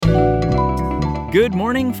Good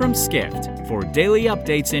morning from Skift. For daily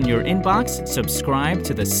updates in your inbox, subscribe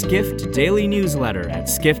to the Skift Daily newsletter at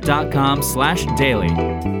skift.com/daily.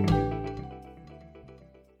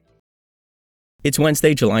 It's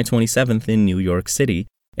Wednesday, July 27th in New York City,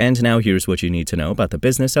 and now here's what you need to know about the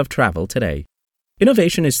business of travel today.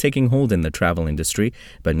 Innovation is taking hold in the travel industry,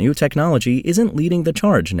 but new technology isn't leading the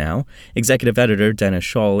charge now. Executive editor Dennis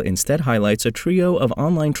Schaal instead highlights a trio of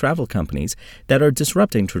online travel companies that are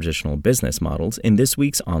disrupting traditional business models in this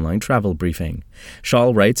week's online travel briefing.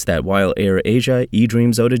 Schaal writes that while AirAsia,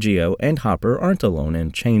 eDreams OtaGeo, and Hopper aren't alone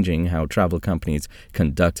in changing how travel companies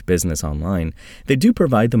conduct business online, they do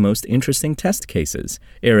provide the most interesting test cases.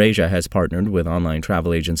 AirAsia has partnered with online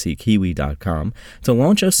travel agency Kiwi.com to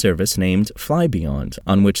launch a service named Flybeyond,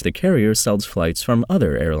 on which the carrier sells flights from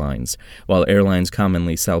other airlines. While airlines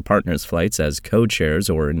commonly sell partners' flights as code shares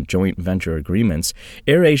or in joint venture agreements,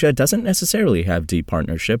 AirAsia doesn't necessarily have deep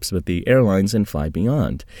partnerships with the airlines in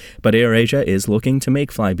Flybeyond. But AirAsia is looking to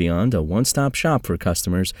make Flybeyond a one-stop shop for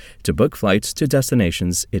customers to book flights to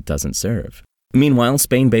destinations it doesn't serve. Meanwhile,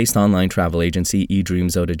 Spain-based online travel agency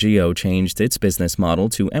eDreams OtaGeo changed its business model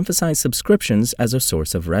to emphasize subscriptions as a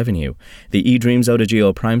source of revenue. The eDreams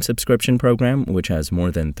OtaGeo Prime subscription program, which has more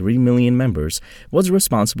than 3 million members, was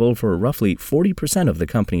responsible for roughly 40% of the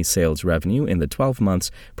company's sales revenue in the 12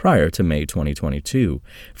 months prior to May 2022.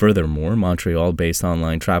 Furthermore, Montreal-based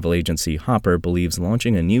online travel agency Hopper believes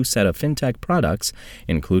launching a new set of fintech products,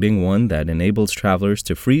 including one that enables travelers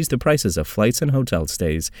to freeze the prices of flights and hotel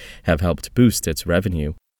stays, have helped boost its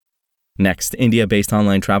revenue. Next, India-based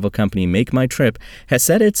online travel company MakeMyTrip has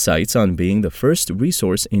set its sights on being the first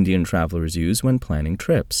resource Indian travelers use when planning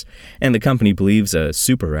trips. And the company believes a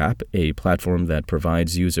super app, a platform that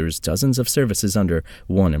provides users dozens of services under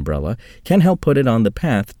one umbrella, can help put it on the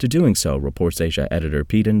path to doing so, reports Asia editor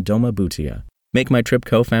Peden Doma-Bhutia. MakeMyTrip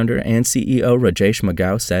co-founder and CEO Rajesh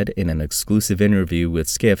Magao said in an exclusive interview with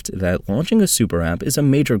Skift that launching a super app is a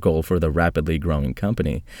major goal for the rapidly growing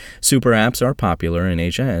company. Super apps are popular in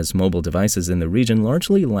Asia as mobile devices in the region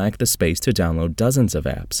largely lack the space to download dozens of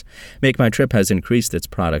apps. MakeMyTrip has increased its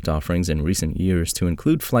product offerings in recent years to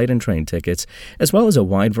include flight and train tickets, as well as a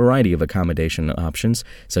wide variety of accommodation options,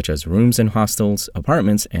 such as rooms in hostels,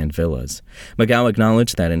 apartments, and villas. Magao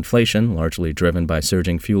acknowledged that inflation, largely driven by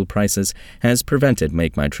surging fuel prices, has prevented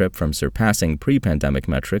MakeMyTrip from surpassing pre-pandemic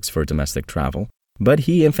metrics for domestic travel, but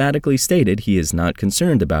he emphatically stated he is not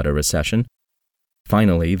concerned about a recession.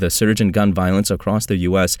 Finally, the surge in gun violence across the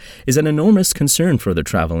U.S. is an enormous concern for the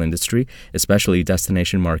travel industry, especially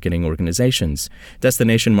destination marketing organizations.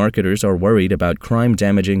 Destination marketers are worried about crime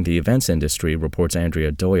damaging the events industry, reports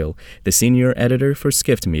Andrea Doyle, the senior editor for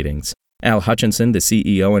Skift Meetings. Al Hutchinson, the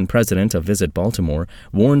CEO and president of Visit Baltimore,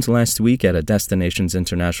 warned last week at a Destinations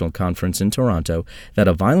International conference in Toronto that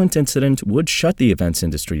a violent incident would shut the events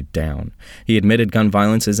industry down. He admitted gun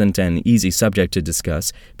violence isn't an easy subject to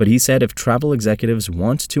discuss, but he said if travel executives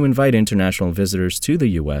want to invite international visitors to the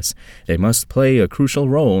U.S., they must play a crucial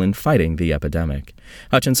role in fighting the epidemic.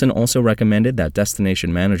 Hutchinson also recommended that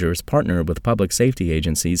destination managers partner with public safety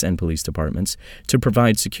agencies and police departments to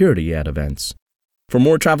provide security at events. For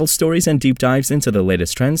more travel stories and deep dives into the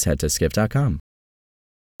latest trends, head to skift.com.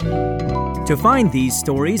 To find these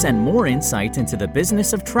stories and more insight into the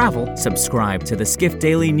business of travel, subscribe to the Skift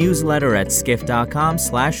Daily newsletter at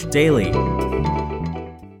skift.com/daily.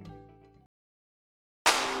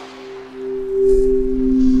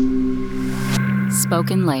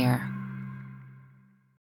 Spoken Layer.